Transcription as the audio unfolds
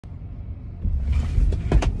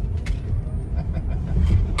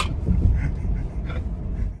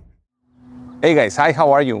Hey guys, hi,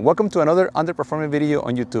 how are you? Welcome to another underperforming video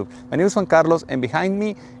on YouTube. My name is Juan Carlos and behind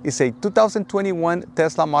me is a 2021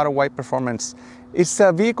 Tesla Model Y Performance. It's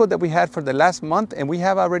a vehicle that we had for the last month and we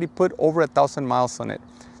have already put over 1,000 miles on it.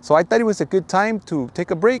 So I thought it was a good time to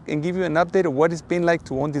take a break and give you an update of what it's been like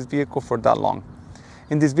to own this vehicle for that long.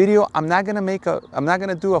 In this video, I'm not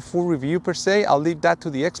gonna do a full review per se. I'll leave that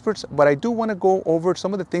to the experts, but I do wanna go over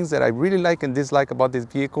some of the things that I really like and dislike about this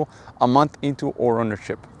vehicle a month into our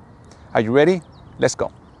ownership. Are you ready? Let's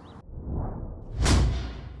go.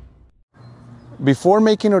 Before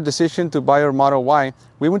making our decision to buy our Model Y,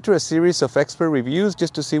 we went through a series of expert reviews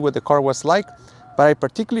just to see what the car was like, but I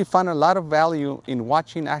particularly found a lot of value in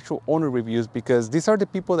watching actual owner reviews because these are the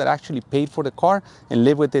people that actually paid for the car and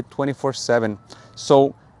live with it 24/7.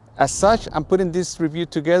 So as such, I'm putting this review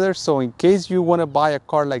together so in case you want to buy a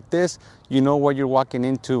car like this, you know what you're walking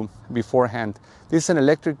into beforehand. This is an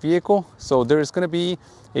electric vehicle, so there is going to be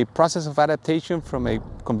a process of adaptation from a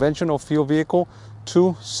conventional fuel vehicle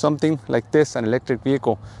to something like this, an electric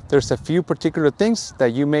vehicle. There's a few particular things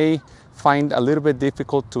that you may find a little bit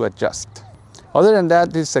difficult to adjust. Other than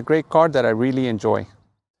that, this is a great car that I really enjoy.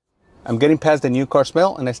 I'm getting past the new car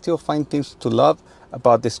smell and I still find things to love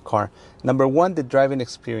about this car. Number one, the driving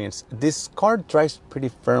experience. This car drives pretty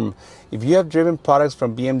firm. If you have driven products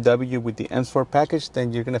from BMW with the M-Sport package,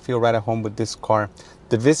 then you're gonna feel right at home with this car.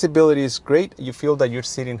 The visibility is great. You feel that you're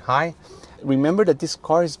sitting high. Remember that this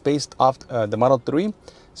car is based off the Model 3.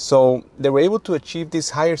 So they were able to achieve this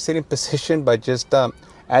higher sitting position by just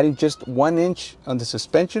adding just 1 inch on the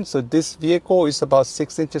suspension. So this vehicle is about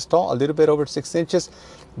 6 inches tall, a little bit over 6 inches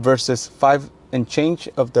versus 5 and change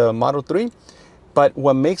of the Model 3. But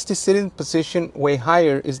what makes the sitting position way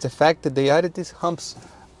higher is the fact that they added these humps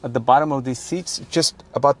at the bottom of these seats, just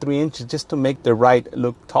about 3 inches, just to make the ride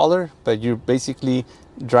look taller. But you're basically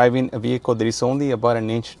driving a vehicle that is only about 1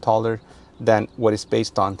 inch taller than what is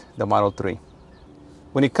based on the Model 3.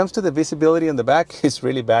 When it comes to the visibility on the back, it's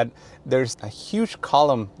really bad. There's a huge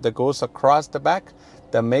column that goes across the back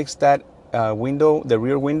that makes that window, the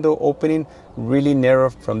rear window opening, really narrow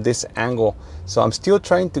from this angle. So I'm still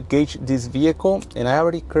trying to gauge this vehicle and I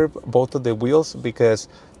already curved both of the wheels because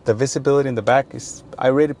the visibility in the back is, I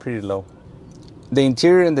rated pretty low. The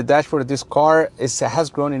interior and the dashboard of this car has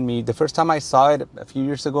grown in me. The first time I saw it a few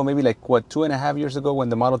years ago, maybe like 2.5 years ago when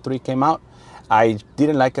the Model 3 came out, I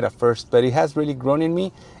didn't like it at first, but it has really grown in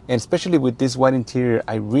me. And especially with this white interior,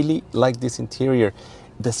 I really like this interior.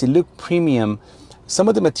 Does it look premium? Some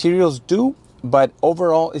of the materials do, but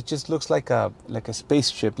overall it just looks like a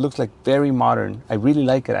spaceship. Looks like very modern. I really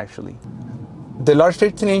like it actually. The large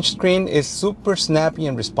 15-inch screen is super snappy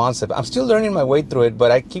and responsive. I'm still learning my way through it,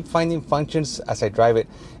 but I keep finding functions as I drive it.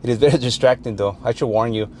 It is very distracting though, I should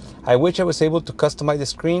warn you. I wish I was able to customize the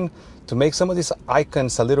screen to make some of these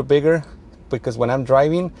icons a little bigger, because when I'm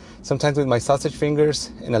driving, sometimes with my sausage fingers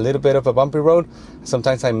in a little bit of a bumpy road,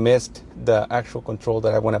 sometimes I missed the actual control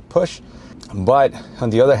that I want to push. But on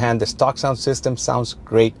the other hand, the stock sound system sounds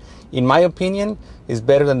great. In my opinion, it's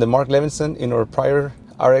better than the Mark Levinson in our prior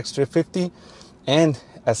RX 350 and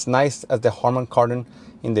as nice as the Harman Kardon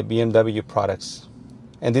in the BMW products.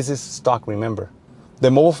 And this is stock, remember.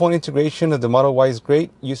 The mobile phone integration of the Model Y is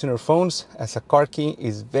great. Using our phones as a car key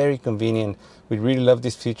is very convenient. We really love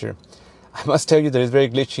this feature. I must tell you that it's very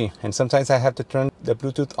glitchy and sometimes I have to turn the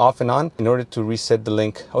Bluetooth off and on in order to reset the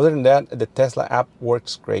link. Other than that, the Tesla app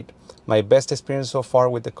works great. My best experience so far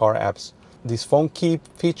with the car apps. This phone key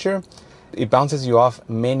feature, it bounces you off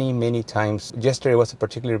many times. Yesterday was a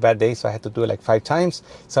particularly bad day, so I had to do it like 5 times.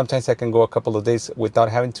 Sometimes I can go a couple of days without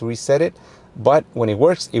having to reset it, but when it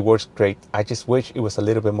works great. I just wish it was a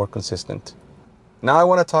little bit more consistent. Now I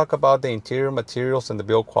want to talk about the interior materials and the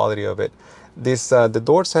build quality of it. The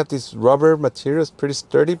doors have this rubber material, it's pretty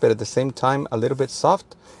sturdy, but at the same time a little bit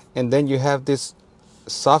soft. And then you have this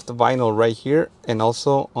soft vinyl right here and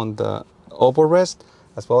also on the elbow rest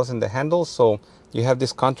as well as in the handle. So you have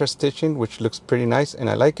this contrast stitching which looks pretty nice and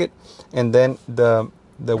I like it. And then the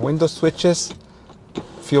window switches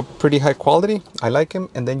feel pretty high quality. I like them.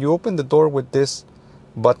 And then you open the door with this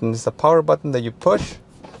button. It's a power button that you push,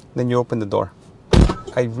 then you open the door.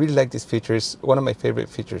 I really like this feature. It's one of my favorite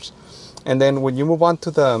features. And then when you move on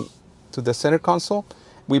to the center console,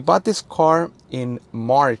 we bought this car in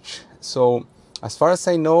March. So as far as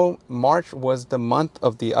I know, March was the month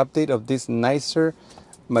of the update of this nicer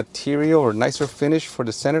material or nicer finish for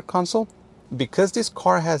the center console. Because this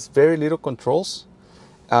car has very little controls,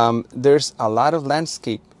 there's a lot of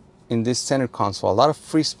landscape in this center console, a lot of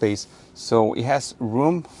free space. So it has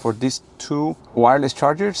room for these 2 wireless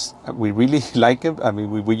chargers. We really like it. I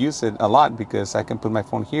mean, we use it a lot because I can put my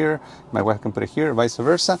phone here, my wife can put it here, vice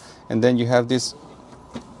versa. And then you have this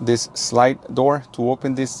slide door to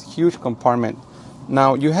open this huge compartment.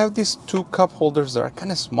 Now you have these 2 cup holders that are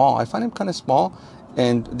kind of small. I find them kind of small,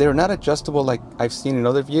 and they're not adjustable like I've seen in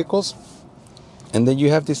other vehicles. And then you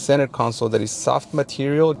have this center console that is soft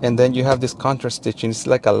material, and then you have this contrast stitching. It's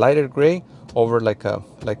like a lighter gray over like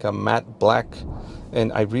a matte black,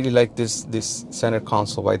 and I really like this center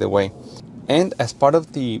console, by the way. And as part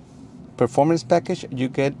of the performance package, you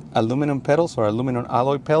get aluminum pedals or aluminum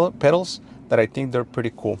alloy pedals that I think they're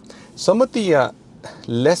pretty cool. Some of the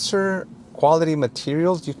lesser quality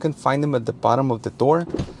materials, you can find them at the bottom of the door,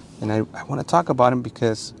 and I want to talk about them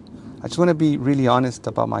because I just want to be really honest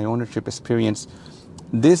about my ownership experience.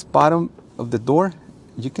 This bottom of the door,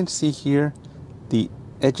 you can see here, the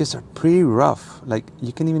edges are pretty rough. Like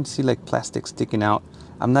you can even see like plastic sticking out.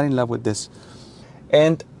 I'm not in love with this.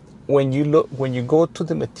 And when you go to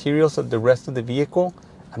the materials of the rest of the vehicle,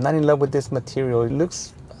 I'm not in love with this material. It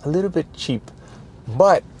looks a little bit cheap,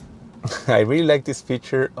 but I really like this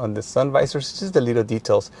feature on the sun visors. Just the little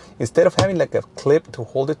details. Instead of having like a clip to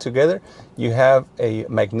hold it together, you have a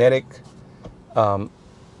magnetic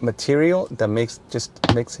material that makes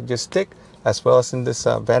it just stick. As well as in this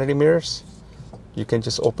vanity mirrors, you can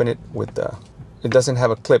just open it with it doesn't have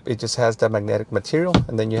a clip. It just has that magnetic material.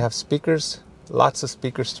 And then you have speakers, lots of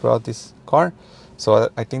speakers throughout this car. So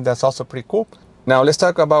I think that's also pretty cool. Now let's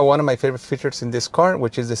talk about one of my favorite features in this car,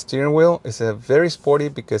 which is the steering wheel. It's a very sporty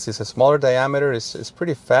because it's a smaller diameter. It's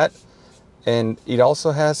pretty fat, and it also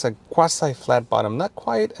has a quasi flat bottom. Not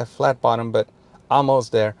quite a flat bottom, but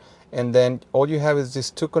almost there. And then all you have is these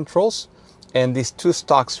 2 controls and these 2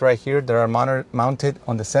 stalks right here that are mounted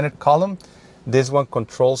on the center column. This one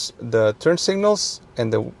controls the turn signals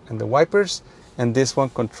and the wipers, and this one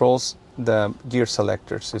controls the gear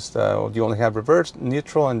selectors. You only have reverse,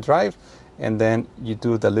 neutral, and drive. And then you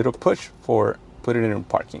do the little push for putting it in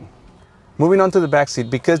parking. Moving on to the back seat,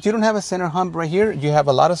 because you don't have a center hump right here, you have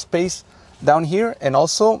a lot of space down here. And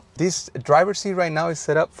also this driver's seat right now is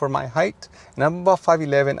set up for my height, and I'm about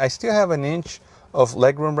 5'11". I still have an inch of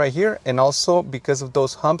legroom right here. And also because of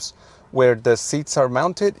those humps where the seats are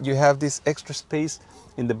mounted, you have this extra space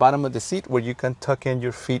in the bottom of the seat where you can tuck in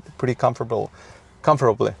your feet pretty comfortably.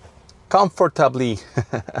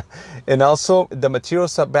 And also the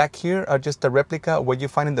materials up back here are just a replica of what you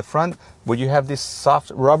find in the front, where you have this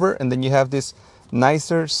soft rubber and then you have this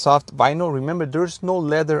nicer soft vinyl. Remember, there's no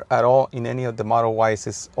leather at all in any of the Model Ys.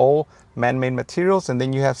 It's all man-made materials. And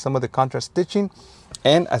then you have some of the contrast stitching,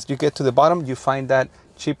 and as you get to the bottom, you find that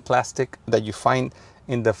cheap plastic that you find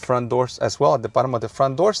in the front doors as well, at the bottom of the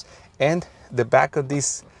front doors. And the back of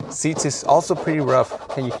these seats is also pretty rough.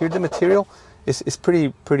 Can you hear the material? It's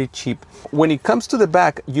pretty cheap. When it comes to the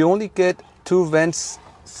back, you only get 2 vents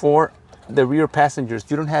for the rear passengers.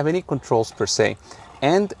 You don't have any controls per se,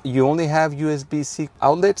 and you only have USB-C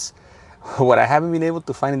outlets. What I haven't been able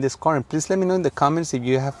to find in this car, and please let me know in the comments if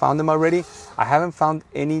you have found them already, I haven't found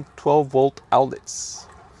any 12-volt outlets.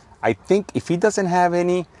 I think if it doesn't have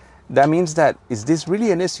any, that means that, is this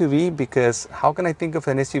really an SUV? Because how can I think of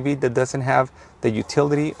an SUV that doesn't have the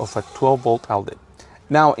utility of a 12-volt outlet?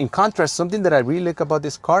 Now, in contrast, something that I really like about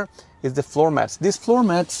this car is the floor mats. These floor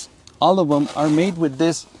mats, all of them are made with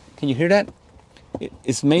this. Can you hear that?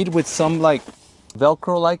 It's made with some like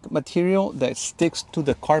Velcro-like material that sticks to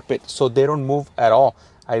the carpet so they don't move at all.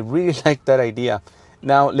 I really like that idea.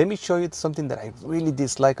 Now, let me show you something that I really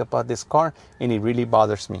dislike about this car, and it really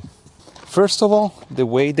bothers me. First of all, the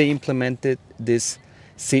way they implemented these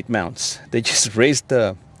seat mounts. They just raised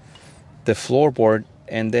the floorboard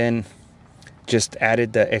and then just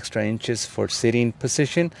added the extra inches for sitting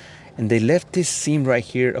position, and they left this seam right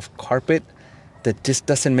here of carpet that just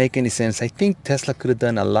doesn't make any sense. I think Tesla could have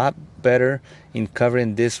done a lot better in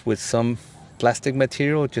covering this with some plastic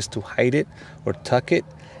material just to hide it or tuck it.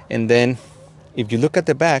 And then if you look at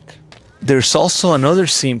the back, there's also another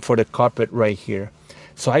seam for the carpet right here.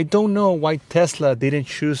 So I don't know why Tesla didn't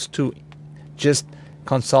choose to just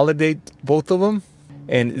consolidate both of them,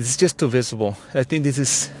 and it's just too visible. I think this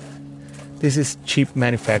is cheap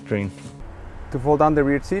manufacturing. To fold down the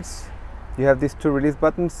rear seats, you have these 2 release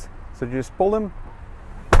buttons. So you just pull them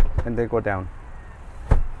and they go down.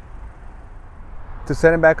 To set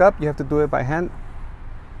them back up, you have to do it by hand.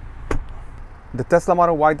 The Tesla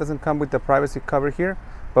Model Y doesn't come with the privacy cover here,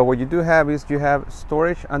 but what you do have is you have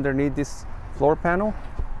storage underneath this floor panel,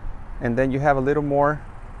 and then you have a little more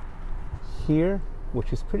here,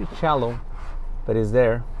 which is pretty shallow, but is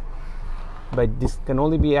there. But this can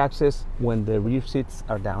only be accessed when the rear seats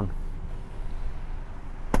are down.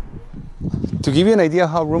 To give you an idea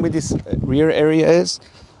how roomy this rear area is,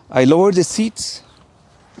 I lowered the seats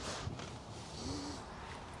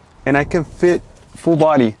and I can fit full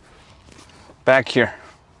body back here.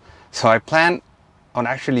 So I plan on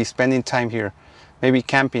actually spending time here, maybe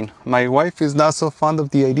camping. My wife is not so fond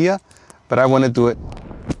of the idea, but I want to do it.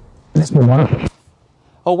 Let's move on.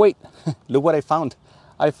 Oh wait, look what I found.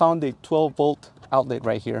 I found a 12-volt outlet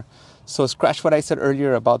right here. So scratch what I said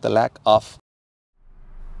earlier about the lack of.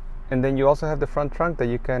 And then you also have the front trunk that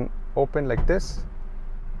you can open like this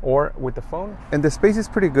or with the phone. And the space is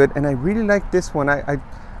pretty good, and I really like this one.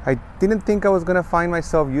 I didn't think I was gonna find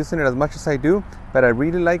myself using it as much as I do, but I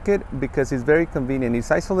really like it because it's very convenient.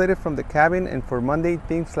 It's isolated from the cabin, and for Monday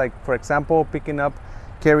things like, for example, picking up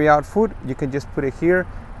carry-out food, you can just put it here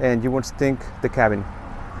and you won't stink the cabin.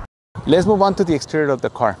 Let's move on to the exterior of the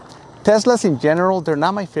car. Teslas in general, they're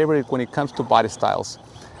not my favorite when it comes to body styles.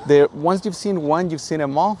 Once you've seen one, you've seen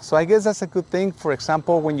them all. So I guess that's a good thing. For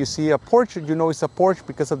example, when you see a Porsche, you know it's a Porsche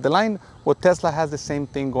because of the line. Well, Tesla has the same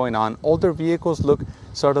thing going on. Older vehicles look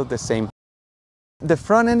sort of the same. The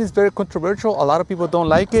front end is very controversial. A lot of people don't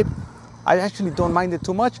like it. I actually don't mind it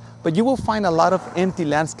too much, but you will find a lot of empty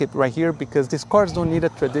landscape right here because these cars don't need a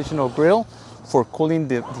traditional grill for cooling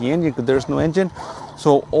the engine because there's no engine.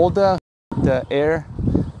 So all the air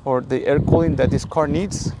or the air cooling that this car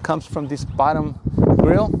needs comes from this bottom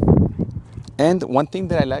grill. And one thing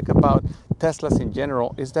that I like about Teslas in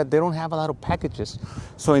general is that they don't have a lot of packages.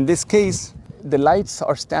 So in this case, the lights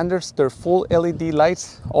are standards. They're full LED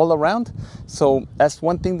lights all around. So that's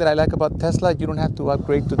one thing that I like about Tesla. You don't have to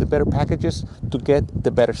upgrade to the better packages to get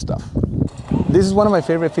the better stuff. This is one of my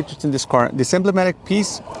favorite features in this car. This emblematic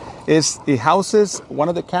piece is it houses one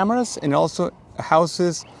of the cameras and also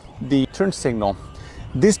houses the turn signal.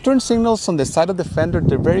 These turn signals on the side of the fender,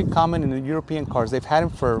 they're very common in the European cars. They've had them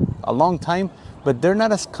for a long time, but they're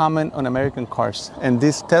not as common on American cars. And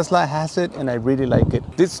this Tesla has it, and I really like it.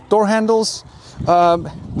 These door handles,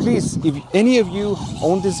 please, if any of you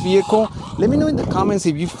own this vehicle, let me know in the comments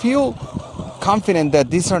if you feel confident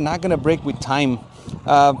that these are not gonna break with time.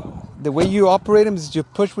 The way you operate them is you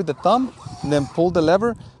push with the thumb and then pull the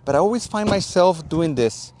lever, but I always find myself doing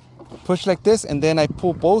this. Push like this, and then I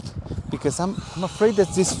pull both because I'm afraid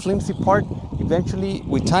that this flimsy part eventually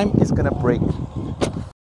with time is gonna break.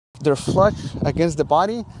 They're flush against the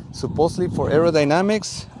body, supposedly for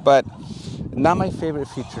aerodynamics, but not my favorite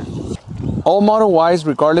feature. All Model Ys,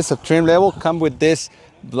 regardless of trim level, come with this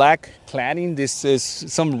black cladding. This is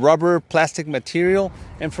some rubber plastic material,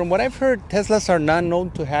 and from what I've heard, Teslas are not known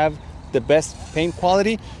to have the best paint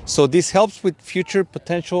quality, so this helps with future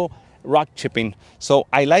potential rock chipping. So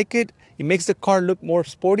I like it. It makes the car look more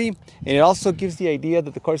sporty, and it also gives the idea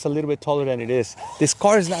that the car is a little bit taller than it is. This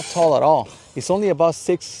car is not tall at all. It's only about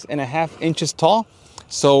 6.5 inches tall,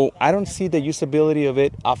 so I don't see the usability of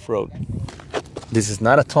it off-road. This is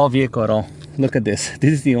not a tall vehicle at all. Look at this.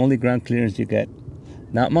 This is the only ground clearance you get.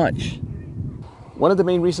 Not much. One of the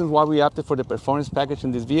main reasons why we opted for the performance package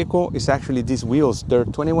in this vehicle is actually these wheels. They're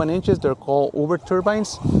 21 inches, they're called Uber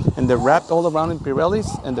turbines, and they're wrapped all around in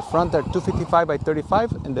Pirellis. And the front are 255 by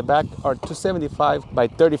 35, and the back are 275 by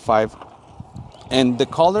 35. And the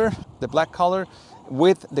color, the black color,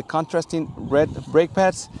 with the contrasting red brake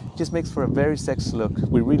pads, just makes for a very sexy look.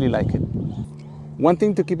 We really like it. One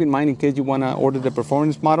thing to keep in mind in case you want to order the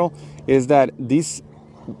performance model is that these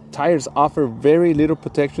tires offer very little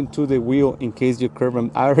protection to the wheel in case you curve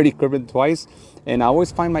them. I already curved it twice, and I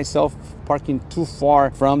always find myself parking too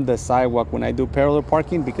far from the sidewalk when I do parallel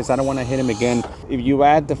parking because I don't want to hit him again. If you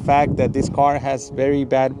add the fact that this car has very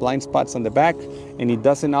bad blind spots on the back and it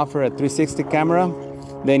doesn't offer a 360 camera,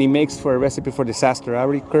 then it makes for a recipe for disaster. I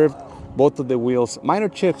already curved both of the wheels. Minor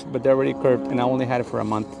chips, but they're already curved, and I only had it for a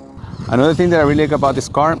month. Another thing that I really like about this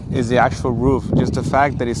car is the actual roof. Just the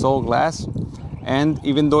fact that it's all glass. And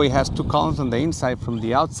even though it has two columns on the inside, from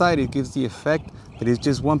the outside it gives the effect that it's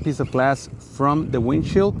just one piece of glass from the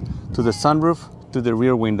windshield to the sunroof to the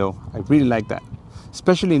rear window. I really like that,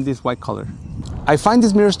 especially in this white color. I find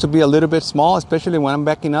these mirrors to be a little bit small, especially when I'm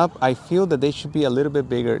backing up. I feel that they should be a little bit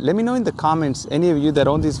bigger. Let me know in the comments, any of you that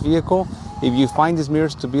own this vehicle, if you find these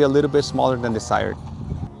mirrors to be a little bit smaller than desired.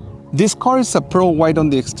 This car is a pearl white on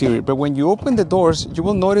the exterior, but when you open the doors, you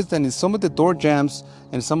will notice that in some of the door jambs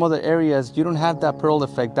and some other areas, you don't have that pearl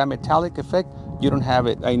effect, that metallic effect, you don't have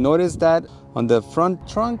it. I noticed that on the front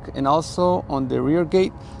trunk and also on the rear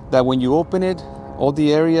gate, that when you open it, all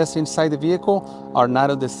the areas inside the vehicle are not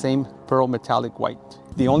of the same pearl metallic white.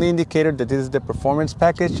 The only indicator that this is the performance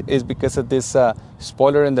package is because of this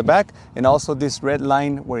spoiler in the back, and also this red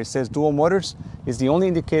line where it says dual motors is the only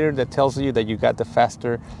indicator that tells you that you got the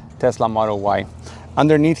faster Tesla Model Y.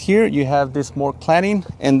 Underneath here, you have this more cladding,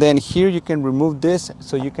 and then here you can remove this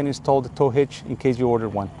so you can install the tow hitch in case you order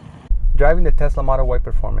one. Driving the Tesla Model Y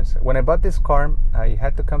Performance. When I bought this car, I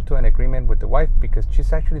had to come to an agreement with the wife because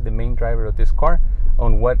she's actually the main driver of this car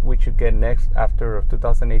on what we should get next after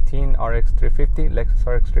 2018 RX 350, Lexus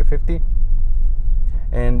RX 350.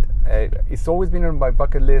 And it's always been on my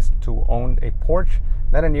bucket list to own a Porsche,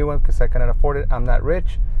 not a new one because I cannot afford it, I'm not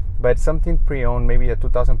rich, but something pre-owned, maybe a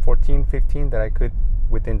 2014, 15 that I could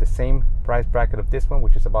within the same price bracket of this one,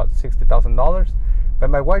 which is about $60,000. But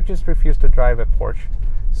my wife just refused to drive a Porsche.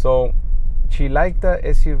 So she liked the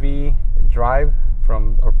SUV drive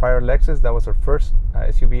from our prior Lexus. That was her first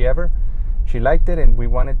SUV ever. She liked it, and we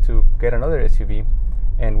wanted to get another SUV,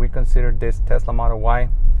 and we considered this Tesla Model Y.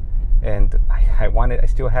 And I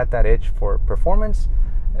still had that itch for performance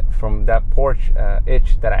from that Porsche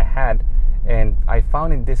itch that I had, and I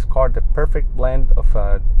found in this car the perfect blend of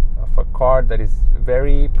a car that is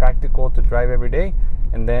very practical to drive every day,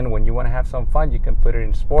 and then when you want to have some fun, you can put it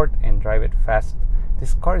in sport and drive it fast.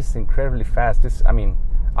 This car is incredibly fast. I mean,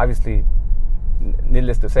 obviously,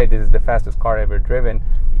 needless to say, this is the fastest car I've ever driven,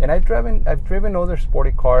 and I've driven other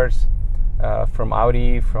sporty cars from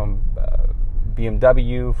Audi, from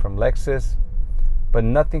BMW, from Lexus, but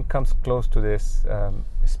nothing comes close to this.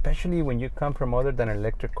 Especially when you come from other than an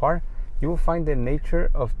electric car, you will find the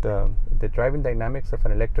nature of the driving dynamics of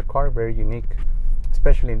an electric car very unique,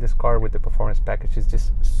 especially in this car with the performance package. It's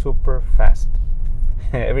just super fast.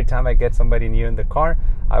 Every time I get somebody new in the car,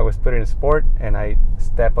 I always put it in sport and I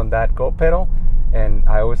step on that go pedal, and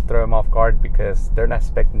I always throw them off guard because they're not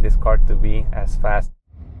expecting this car to be as fast.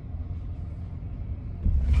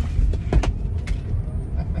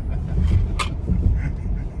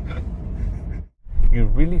 You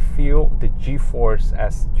really feel the G-force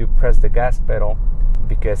as you press the gas pedal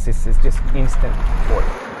because it's just instant torque.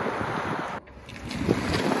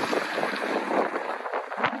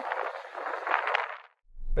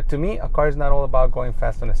 But to me, a car is not all about going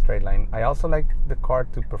fast on a straight line. I also like the car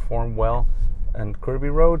to perform well on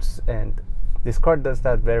curvy roads, and this car does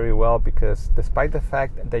that very well because despite the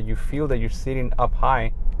fact that you feel that you're sitting up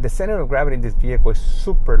high, the center of gravity in this vehicle is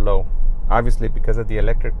super low. Obviously because of the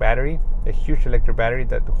electric battery, the huge electric battery,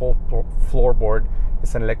 that the whole floorboard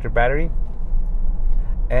is an electric battery.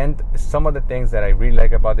 And some of the things that I really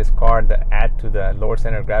like about this car that add to the lower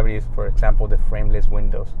center of gravity is, for example, the frameless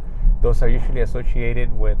windows. Those are usually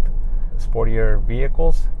associated with sportier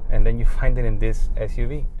vehicles, and then you find it in this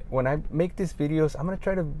SUV. When I make these videos, I'm going to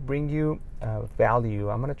try to bring you value.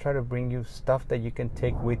 I'm going to try to bring you stuff that you can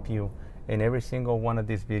take with you in every single one of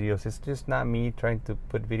these videos. It's just not me trying to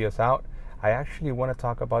put videos out. I actually want to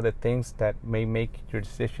talk about the things that may make your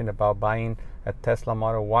decision about buying a Tesla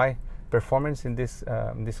Model Y Performance in this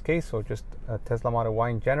case, or just a Tesla Model Y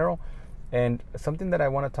in general. And something that I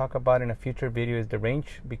want to talk about in a future video is the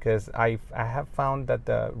range, because I have found that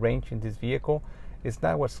the range in this vehicle is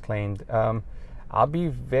not what's claimed. I'll be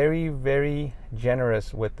very, very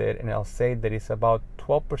generous with it, and I'll say that it's about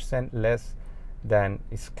 12% less than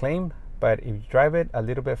is claimed. But if you drive it a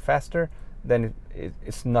little bit faster, then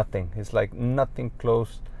it's nothing. It's like nothing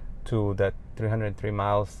close to that 303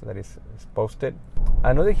 miles that is posted.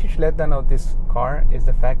 Another huge letdown of this car is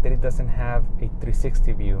the fact that it doesn't have a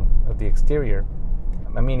 360 view of the exterior.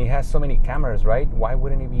 I mean, it has so many cameras, right? Why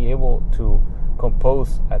wouldn't it be able to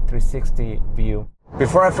compose a 360 view?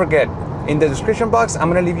 Before I forget, in the description box, I'm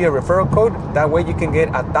going to leave you a referral code. That way you can get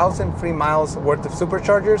 1,000 free miles worth of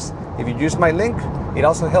superchargers. If you use my link, it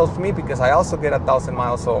also helps me because I also get 1,000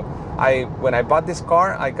 miles. So when I bought this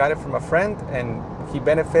car, I got it from a friend and he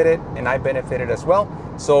benefited and I benefited as well.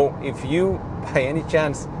 So if you, by any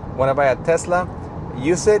chance, want to buy a Tesla,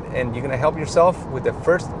 use it and you're going to help yourself with the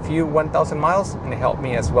first few 1,000 miles and help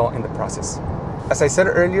me as well in the process. As I said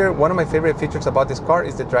earlier, one of my favorite features about this car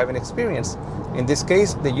is the driving experience. In this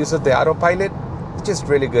case, the use of the autopilot is just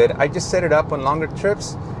really good. I just set it up on longer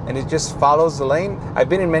trips and it just follows the lane. I've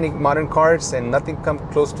been in many modern cars and nothing comes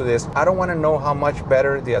close to this. I don't want to know how much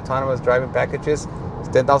better the autonomous driving package is. It's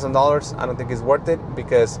 $10,000. I don't think it's worth it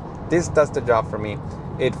because this does the job for me.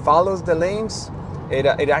 It follows the lanes. It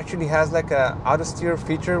actually has like a auto steer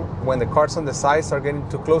feature. When the cars on the sides are getting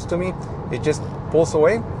too close to me, it just pulls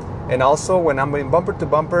away. And also when I'm in bumper to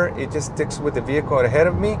bumper, it just sticks with the vehicle ahead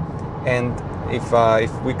of me. And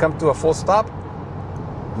if we come to a full stop,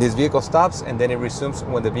 this vehicle stops and then it resumes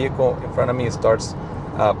when the vehicle in front of me starts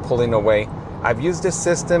pulling away. I've used this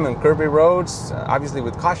system on curvy roads, obviously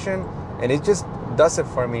with caution, and it just does it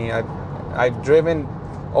for me. I've driven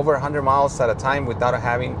over 100 miles at a time without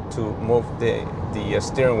having to move the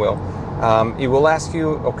steering wheel. It will ask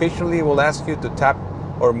you, occasionally it will ask you to tap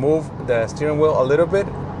or move the steering wheel a little bit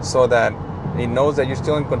so that it knows that you're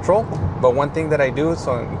still in control. But one thing that I do,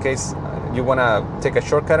 so in case you want to take a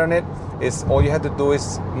shortcut on it, is all you have to do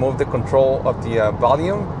is move the control of the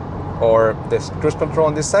volume or the cruise control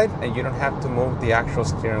on this side, and you don't have to move the actual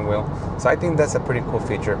steering wheel. So I think that's a pretty cool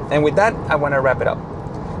feature. And with that, I want to wrap it up.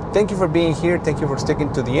 Thank you for being here. Thank you for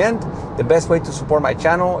sticking to the end. The best way to support my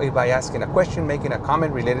channel is by asking a question, making a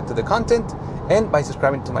comment related to the content, and by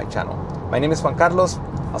subscribing to my channel. My name is Juan Carlos.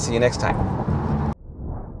 I'll see you next time.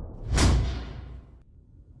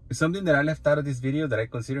 Something that I left out of this video that I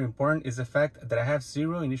consider important is the fact that I have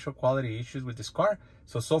zero initial quality issues with this car.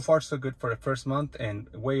 So far so good for the first month and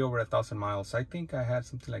way over 1,000 miles. I think I have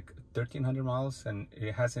something like 1,300 miles and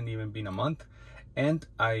it hasn't even been a month. And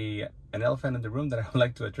an elephant in the room that I would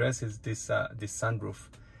like to address is this sunroof.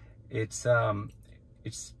 It's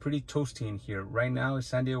pretty toasty in here. Right now it's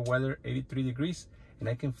San Diego weather, 83 degrees, and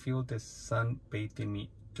I can feel the sun bathing me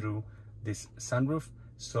through this sunroof.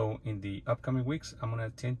 So in the upcoming weeks, I'm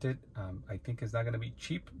gonna tint it. I think it's not gonna be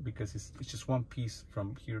cheap because it's just one piece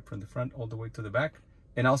from here, from the front all the way to the back.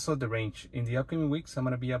 And also the range. In the upcoming weeks, I'm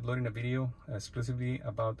gonna be uploading a video exclusively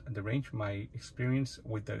about the range, my experience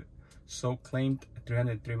with the so-claimed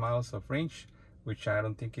 303 miles of range, which I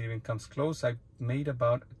don't think it even comes close. I've made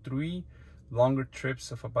about 3 longer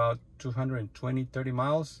trips of about 220-30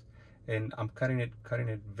 miles, and I'm cutting it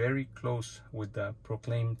very close with the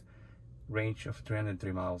proclaimed range of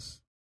 303 miles.